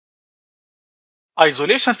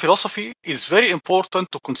Isolation philosophy is very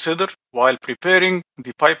important to consider while preparing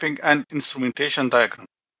the piping and instrumentation diagram.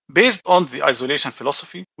 Based on the isolation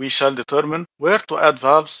philosophy, we shall determine where to add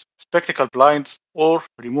valves, spectacle blinds, or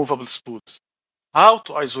removable spools. How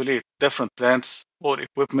to isolate different plants or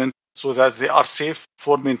equipment so that they are safe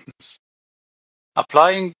for maintenance.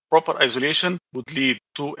 Applying proper isolation would lead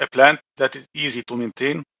to a plant that is easy to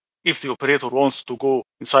maintain. If the operator wants to go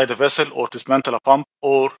inside a vessel or dismantle a pump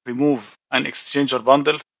or remove an exchanger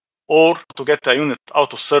bundle or to get a unit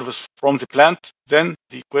out of service from the plant, then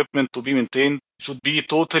the equipment to be maintained should be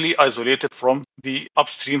totally isolated from the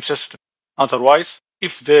upstream system. Otherwise,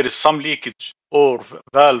 if there is some leakage or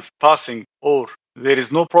valve passing or there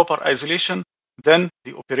is no proper isolation, then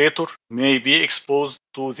the operator may be exposed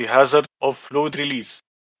to the hazard of fluid release,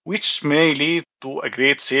 which may lead to a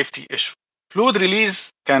great safety issue. Fluid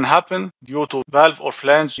release can happen due to valve or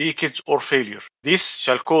flange leakage or failure. This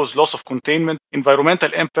shall cause loss of containment,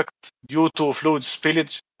 environmental impact due to fluid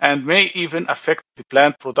spillage, and may even affect the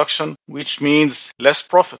plant production, which means less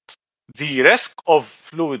profit. The risk of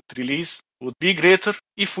fluid release would be greater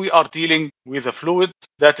if we are dealing with a fluid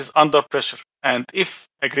that is under pressure, and if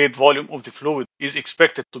a great volume of the fluid is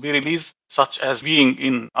expected to be released, such as being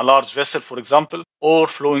in a large vessel, for example, or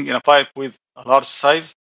flowing in a pipe with a large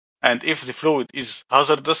size, and if the fluid is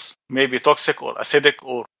hazardous, maybe toxic or acidic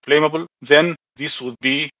or flammable, then this would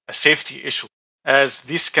be a safety issue, as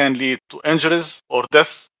this can lead to injuries or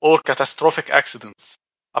deaths or catastrophic accidents.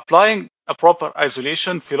 Applying a proper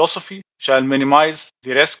isolation philosophy shall minimize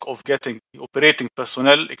the risk of getting the operating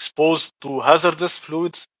personnel exposed to hazardous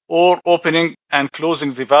fluids or opening and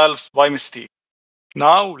closing the valves by mistake.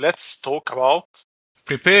 Now let's talk about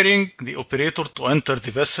preparing the operator to enter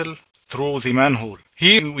the vessel through the manhole.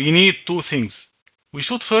 Here we need two things. We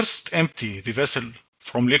should first empty the vessel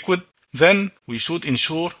from liquid, then we should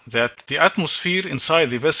ensure that the atmosphere inside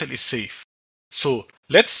the vessel is safe. So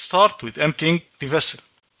let's start with emptying the vessel.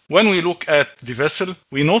 When we look at the vessel,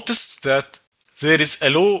 we notice that there is a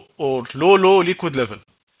low liquid level.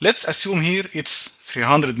 Let's assume here it's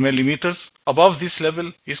 300 millimeters. Above this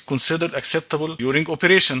level is considered acceptable during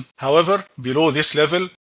operation. However, below this level,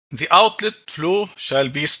 the outlet flow shall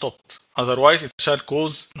be stopped. Otherwise, it shall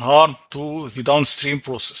cause harm to the downstream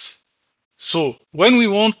process. So, when we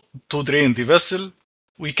want to drain the vessel,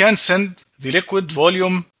 we can send the liquid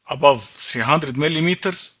volume above 300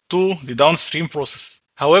 millimeters to the downstream process.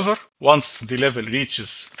 However, once the level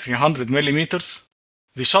reaches 300 millimeters,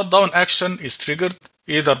 the shutdown action is triggered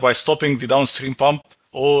either by stopping the downstream pump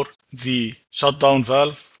or the shutdown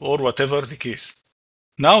valve or whatever the case.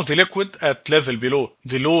 Now the liquid at level below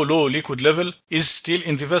the low liquid level is still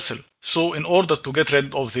in the vessel. So in order to get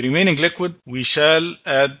rid of the remaining liquid, we shall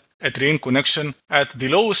add a drain connection at the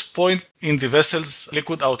lowest point in the vessel's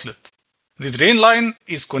liquid outlet. The drain line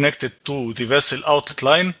is connected to the vessel outlet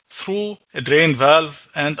line through a drain valve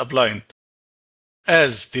and a blind.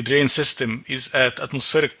 As the drain system is at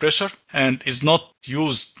atmospheric pressure and is not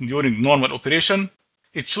used during normal operation,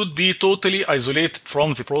 it should be totally isolated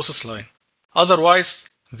from the process line. Otherwise,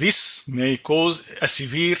 this may cause a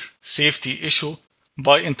severe safety issue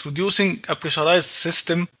by introducing a pressurized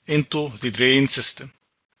system into the drain system.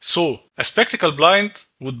 So, a spectacle blind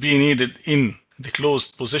would be needed in the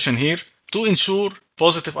closed position here to ensure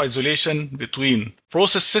positive isolation between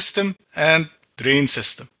process system and drain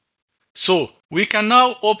system. So, we can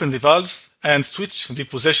now open the valves and switch the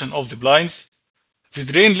position of the blinds. The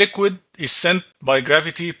drain liquid is sent by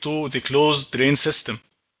gravity to the closed drain system.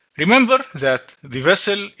 Remember that the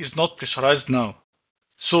vessel is not pressurized now,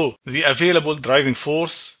 so the available driving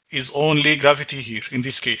force is only gravity here in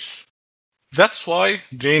this case. That's why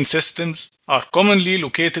drain systems are commonly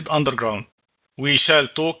located underground. We shall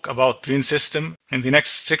talk about drain system in the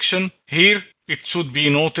next section. Here it should be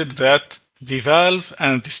noted that the valve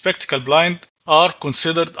and the spectacle blind are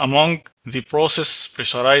considered among the process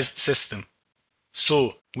pressurized system.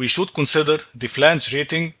 So, we should consider the flange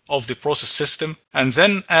rating of the process system and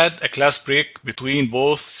then add a class break between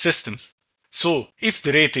both systems. So, if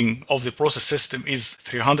the rating of the process system is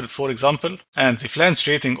 300, for example, and the flange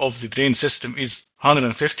rating of the drain system is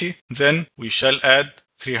 150, then we shall add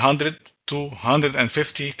 300 to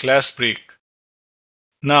 150 class break.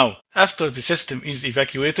 Now, after the system is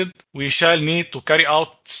evacuated, we shall need to carry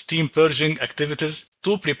out steam purging activities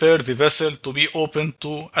to prepare the vessel to be open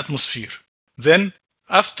to atmosphere. Then,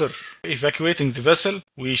 after evacuating the vessel,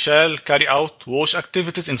 we shall carry out wash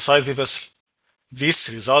activities inside the vessel. This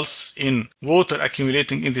results in water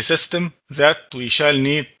accumulating in the system that we shall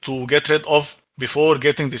need to get rid of before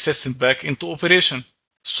getting the system back into operation.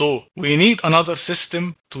 So, we need another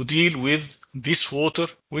system to deal with this water,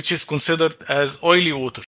 which is considered as oily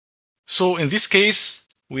water. So in this case,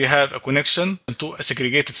 we have a connection to a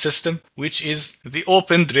segregated system, which is the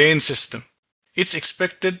open drain system. It's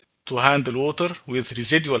expected to handle water with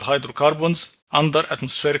residual hydrocarbons under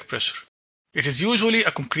atmospheric pressure. It is usually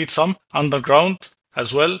a concrete sump underground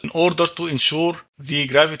as well in order to ensure the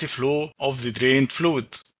gravity flow of the drained fluid.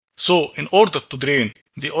 So in order to drain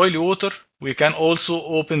the oily water, we can also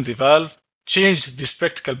open the valve, change the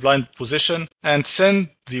spectacle blind position, and send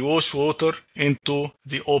the wash water into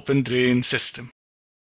the open drain system.